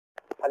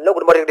Hello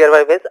good morning dear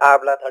माय friends,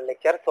 आपला third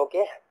lecture.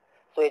 Okay,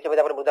 so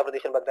याच्यामध्ये आपण मृदा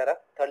प्रदूषण बघणार आहोत.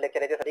 थर्ड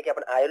लेक्चर याच्यासाठी की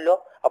आपण आयएलओ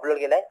अपलोड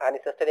केलाय आणि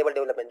सस्टेनेबल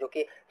डेव्हलपमेंट जो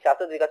की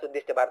शाश्वत विकास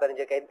उद्दिष्ट भारताने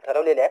जे काही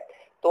ठरवलेले आहे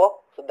तो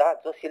सुद्धा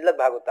जो शिल्लक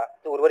भाग होता,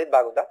 जो उर्वरित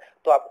भाग होता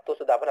तो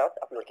सुद्धा आपण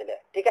अपलोड केले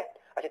आहे. ठीक आहे,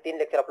 असे 3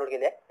 लेक्चर अपलोड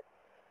केले आहे.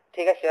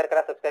 ठीक आहे, शेअर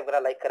करा, सबस्क्राईब करा,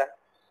 लाईक करा.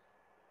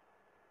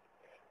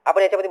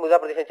 आपण याच्यामध्ये मृदा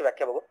प्रदूषणाची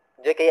व्याख्या बघू,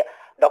 जे काही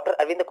डॉक्टर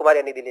अरविंद कुमार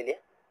यांनी दिलेली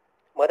आहे.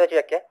 महत्वाची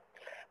व्याख्या: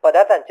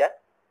 पदार्थांच्या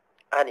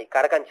आणि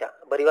कारकांच्या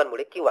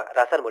बरिवांमुळे किंवा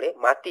रासांमुळे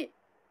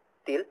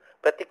मातीतील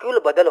प्रतिकूल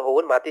बदल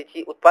होऊन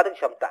मातीची उत्पादन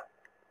क्षमता,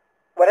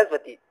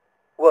 वनस्पती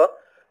व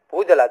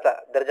भूजलाचा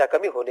दर्जा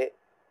कमी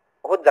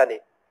होत जाणे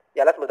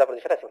यालाच मृदा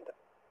प्रदूषण असे म्हणतात.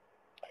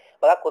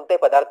 बघा, कोणताही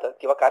पदार्थ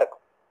किंवा कारक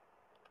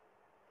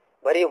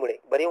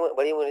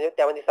भरीवमुळे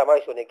त्यामध्ये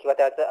समावेश होणे किंवा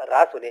त्याचा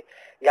ऱ्हास होणे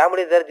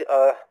यामुळे जर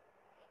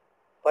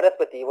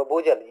वनस्पती व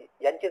भूजल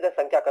यांची जर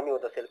संख्या कमी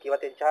होत असेल किंवा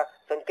त्यांच्या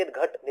संख्येत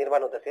घट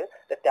निर्माण होत असेल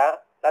तर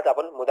त्यालाच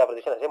आपण मृदा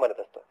प्रदूषण असे म्हणत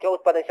असतो. किंवा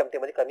उत्पादन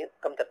क्षमतेमध्ये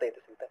कमतरता येत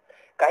असेल तर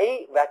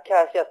काही व्याख्या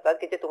अशी असतात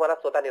की ते तुम्हाला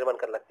स्वतः निर्माण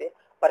करावी लागते.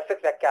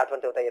 परफेक्ट व्याख्या आठवण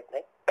ठेवता येत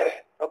नाही.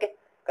 ओके,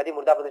 कधी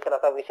मृदा प्रदूषण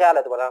असा विषय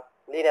आला तुम्हाला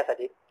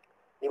लिहिण्यासाठी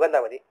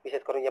निबंधामध्ये,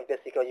 विशेष करून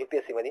एमपीएससी किंवा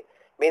युपीएससी मध्ये,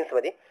 मेन्स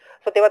मध्ये,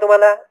 सो तेव्हा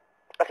तुम्हाला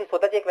अशी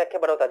स्वतःची एक व्याख्या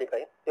बनवता आली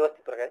पाहिजे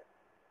व्यवस्थित प्रकारे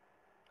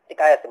ते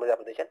काय असते मृदा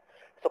प्रदूषण.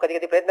 सो कधी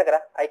कधी प्रयत्न करा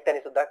ऐकताना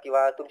सुद्धा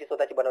किंवा तुमची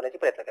स्वतःची बनवण्याची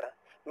प्रयत्न करा.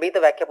 मी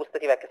तर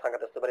पुस्तकी व्याख्या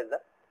सांगत असतो बरेचदा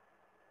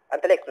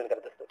आणि त्याला एक्सप्लेन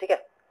करत असतो. ठीक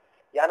आहे,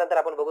 यानंतर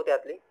आपण बघू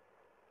त्यातली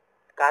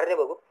कार्य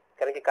बघू,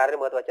 कारण की कार्य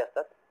महत्वाचे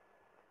असतात.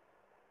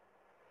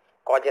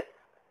 कॉजेस,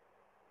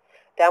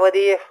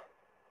 त्यामध्ये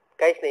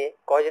काहीच नाही.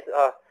 कॉजेस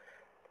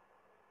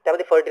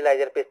त्यामध्ये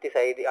फर्टिलायझर,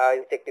 पेस्टिसाइड,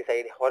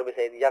 इन्सेक्टिसाइड,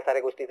 हॉर्बिसाइड या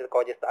साऱ्या गोष्टी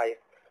कॉजेस आहेत.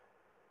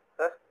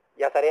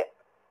 या सारे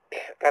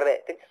कार्य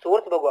त्याचे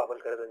सोर्स बघू आपण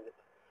खरं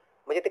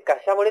म्हणजे ते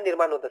कशामुळे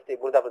निर्माण होत असते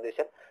मृदा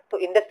प्रदूषण. तो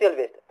इंडस्ट्रियल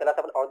वेस्ट, त्याला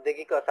आपण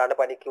औद्योगिक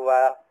सांडपाणी किंवा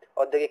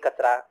औद्योगिक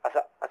कचरा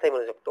असंही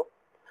म्हणू शकतो.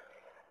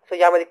 सो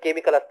यामध्ये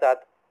केमिकल असतात,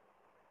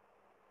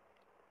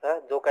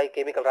 जो काही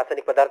केमिकल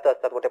रासायनिक पदार्थ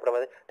असतात मोठ्या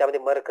प्रमाणात, त्यामध्ये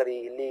mercury,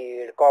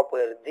 lead,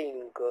 copper,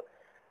 zinc,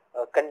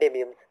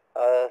 कंडेमियम्स,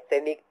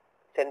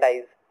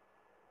 सेंडाइज,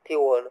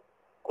 थिओन,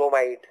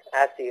 chromite,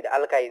 acid,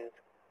 alkynes,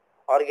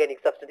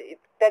 organic substance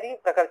इत्यादी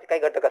प्रकारचे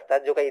काही घटक असतात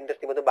जो काही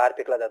इंडस्ट्रीमधून बाहेर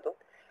फेकला जातो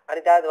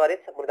आणि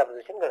त्याद्वारेच मृदा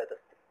प्रदूषण घडत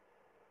असते.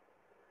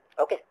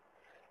 ओके,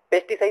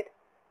 पेस्टिसाइड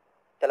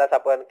त्यालाच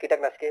आपण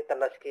कीटकनाशके,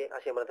 तणनाशके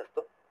असे म्हणत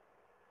असतो.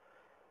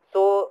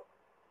 सो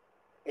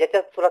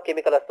याच्यात सुद्धा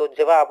केमिकल असतो.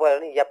 जेव्हा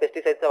आपण या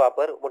पेस्टिसाइडचा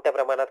वापर मोठ्या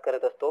प्रमाणात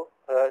करत असतो,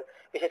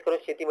 विशेष करून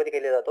शेतीमध्ये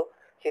केला जातो,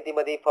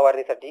 शेतीमध्ये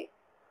फवारणीसाठी,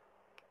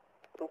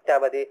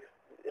 त्यामध्ये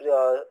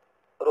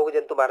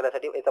रोगजंतू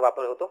मारण्यासाठी याचा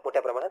वापर होतो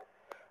मोठ्या प्रमाणात.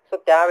 सो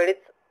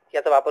त्यावेळीच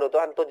याचा वापर होतो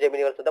आणि तो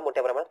जमिनीवर सुद्धा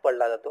मोठ्या प्रमाणात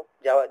पडला जातो.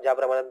 ज्या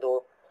प्रमाणात तो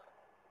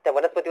त्या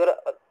वनस्पतीवर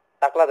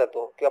टाकला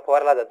जातो किंवा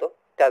फवारला जातो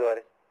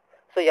त्याद्वारे.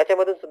 सो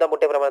याच्यामधून सुद्धा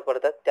मोठ्या प्रमाणात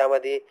पडतात.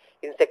 त्यामध्ये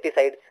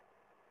इन्सेक्टिसाइड्स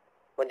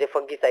म्हणजे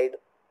फंगीसाइड,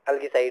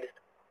 अल्गीसाइड,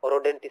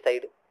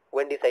 रोडेंटिसाइड,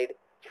 वेंडिसाइड,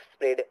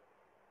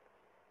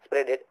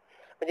 स्प्रेडेड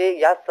म्हणजे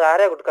या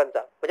साऱ्या घटकांचा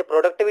म्हणजे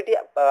प्रोडक्टिव्हिटी,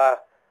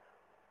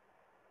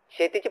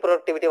 शेतीची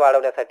प्रोडक्टिव्हिटी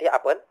वाढवण्यासाठी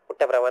आपण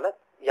मोठ्या प्रमाणात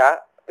या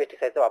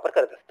पेस्टिसाइडचा वापर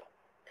करत असतो.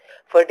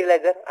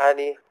 फर्टिलायझर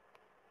आणि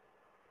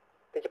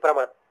त्याचे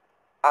प्रमाण,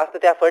 आज तर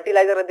त्या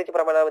फर्टिलायझर आणि त्याच्या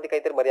प्रमाणामध्ये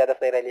काहीतरी मर्यादाच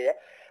नाही राहिलेली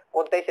आहे.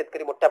 कोणताही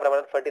शेतकरी मोठ्या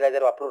प्रमाणात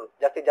फर्टिलायझर वापरून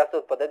जास्तीत जास्त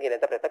उत्पादन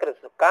घेण्याचा प्रयत्न करत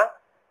असतो. का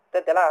तर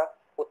त्याला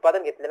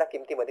उत्पादन घेतलेल्या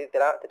किमतीमध्ये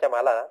त्याला त्याच्या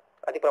मालाला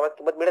अधिक प्रमाणात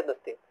किंमत मिळत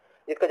नसते.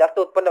 जितकं जास्त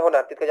उत्पन्न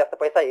होणार तितकं जास्त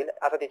पैसा येईल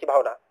असं त्याची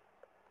भावना,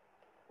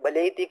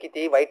 भलेही ती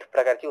किती वाईट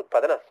प्रकारची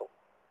उत्पादन असतो.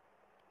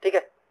 ठीक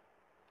आहे,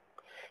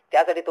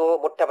 त्यासाठी तो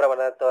मोठ्या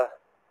प्रमाणात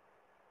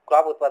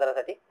क्रॉप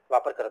उत्पादनासाठी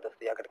वापर करत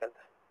असतो या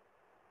घटकांचा.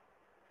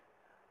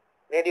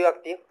 रेडिओ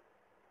ऍक्टिव्ह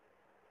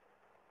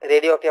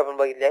आपण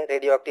बघितले आहे.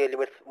 रेडिओ ऍक्टिव्ह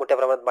एलिमेंट्स मोठ्या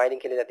प्रमाणात मायनिंग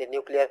केले जाते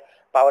न्यूक्लिअर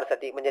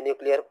पॉवरसाठी, म्हणजे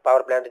न्यूक्लिअर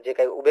पॉवर प्लांट जे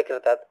काही उभे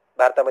करतात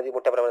भारतामध्ये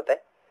मोठ्या प्रमाणात आहे.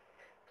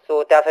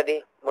 सो त्यासाठी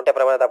मोठ्या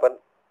प्रमाणात आपण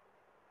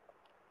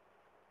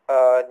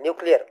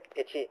न्यूक्लिअर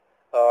याची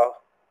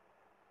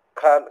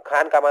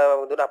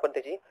खाणकामामधून आपण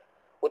त्याची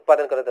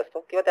उत्पादन करत असतो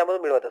किंवा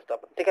त्यामधून मिळवत असतो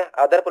आपण. ठीक आहे,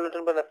 अदर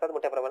पोल्युटन पण असतात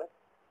मोठ्या प्रमाणात.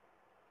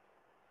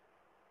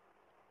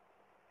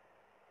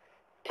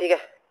 ठीक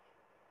आहे,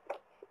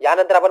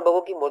 यानंतर आपण बघू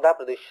की मृदा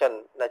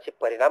प्रदूषणाचे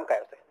परिणाम काय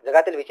होते.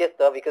 जगातील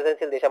विशेषतः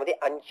विकसनशील देशामध्ये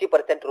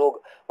 80% रोग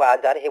व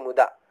आजार हे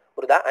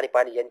मृदा आणि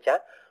पाणी यांच्या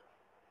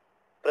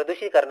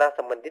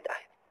प्रदूषीकरणासंबंधित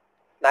आहेत.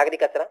 नागरी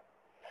कचरा,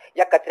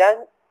 या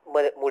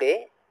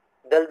कचऱ्यांमुळे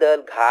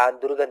दलदल, घाण,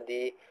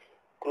 दुर्गंधी,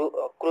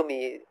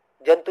 कृमी,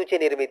 जंतूची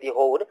निर्मिती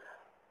होऊन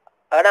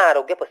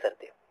अनारोग्य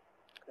पसरते.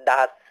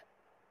 डास,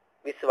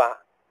 विसवा,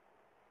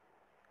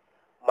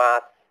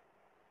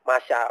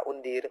 माशा,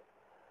 उंदीर,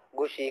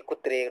 घुशी,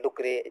 कुत्रे,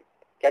 डुकरे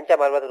यांच्या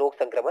मार्फत रोग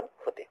संक्रमण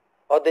होते.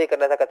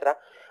 औद्योगिकरणाचा कचरा,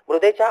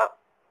 मृदेच्या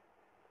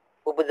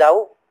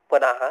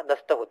उपजाऊपणा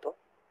नष्ट होतो.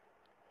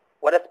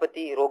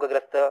 वनस्पती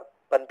रोगग्रस्त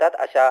बनतात.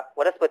 अशा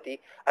वनस्पती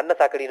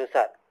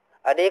अन्नसाखळीनुसार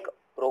अनेक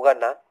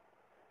रोगांना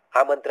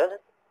आमंत्रण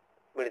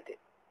मिळते.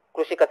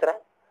 कृषी कचरा,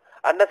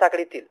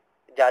 अन्नसाखळीतील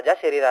ज्या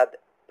शरीरात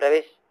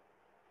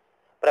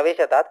प्रवेश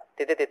येतात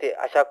तेथे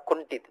अशा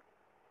खुंटीत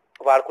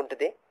वाढ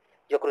खुंटते,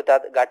 यकृतात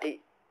गाठी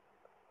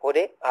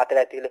होणे,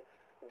 आतड्यातील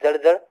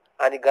जळजळ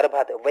आणि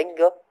गर्भात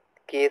व्यंग,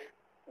 केस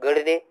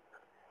गळणे,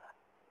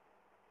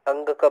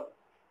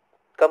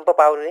 कंप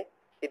पावणे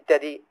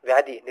इत्यादी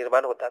व्याधी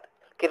निर्माण होतात.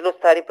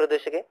 किरणोत्सारी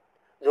प्रदूषके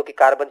जो की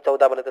कार्बन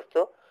 14 बनत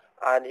असतो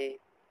आणि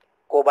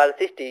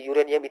कोबाल्ट,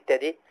 युरेनियम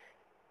इत्यादी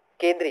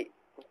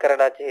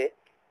केंद्रीकरणाचे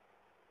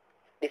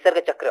निसर्ग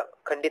चक्र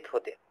खंडित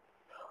होते.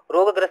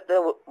 रोगग्रस्त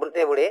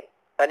मृदेमुळे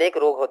अनेक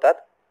रोग होतात.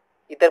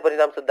 इतर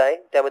परिणाम सुद्धा आहे.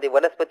 त्यामध्ये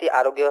वनस्पती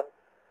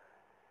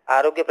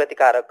आरोग्य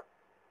प्रतिकारक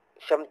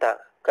क्षमता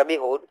कमी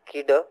होऊन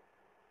कीड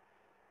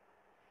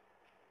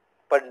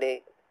पडणे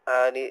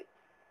आणि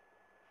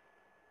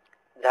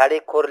झाडे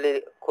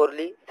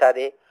खोरली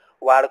जाणे,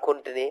 वाढ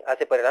खुंटणे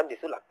असे परिणाम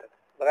दिसू लागतात.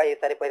 बघा हे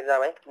सारे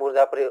परिणाम आहे.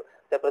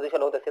 जर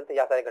प्रदूषण होत असेल तर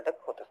या सारे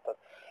घटक होत असतात.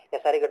 या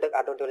सारे घटक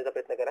आठवून ठेवण्याचा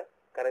प्रयत्न करा,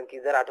 कारण की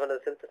जर आठवण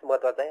असेल तर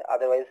महत्वाचं आहे,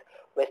 अदरवाईज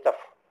वेस्ट ऑफ.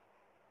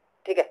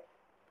 ठीक आहे.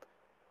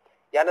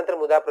 यानंतर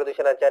मृदा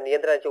प्रदूषणाच्या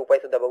नियंत्रणाचे उपाय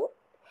सुद्धा बघू.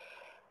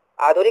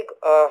 आधुनिक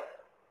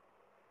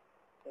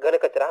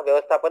घनकचरा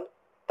व्यवस्थापन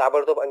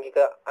ताबडतोब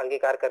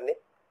अंगीकार करणे,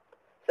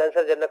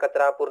 संसर्जन्य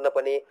कचरा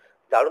पूर्णपणे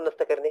जाळून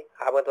नष्ट करणे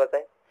हा महत्वाचा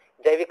आहे.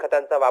 जैविक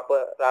खतांचा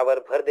वापरावर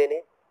भर देणे,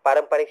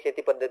 पारंपरिक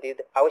शेती पद्धतीत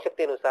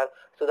आवश्यकतेनुसार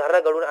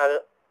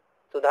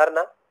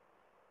सुधारणा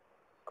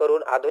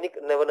करून आधुनिक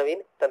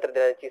नवनवीन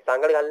तंत्रज्ञानाची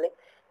सांगड घालणे,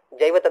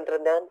 जैव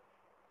तंत्रज्ञान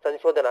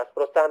संशोधनास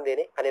प्रोत्साहन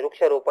देणे आणि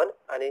वृक्षारोपण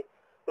आणि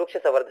वृक्ष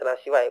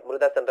संवर्धनाशिवाय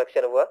मृदा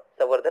संरक्षण व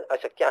संवर्धन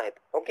अशक्य आहेत.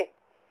 ओके,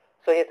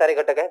 सो हे सारे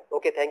घटक आहेत.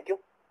 Okay, thank you.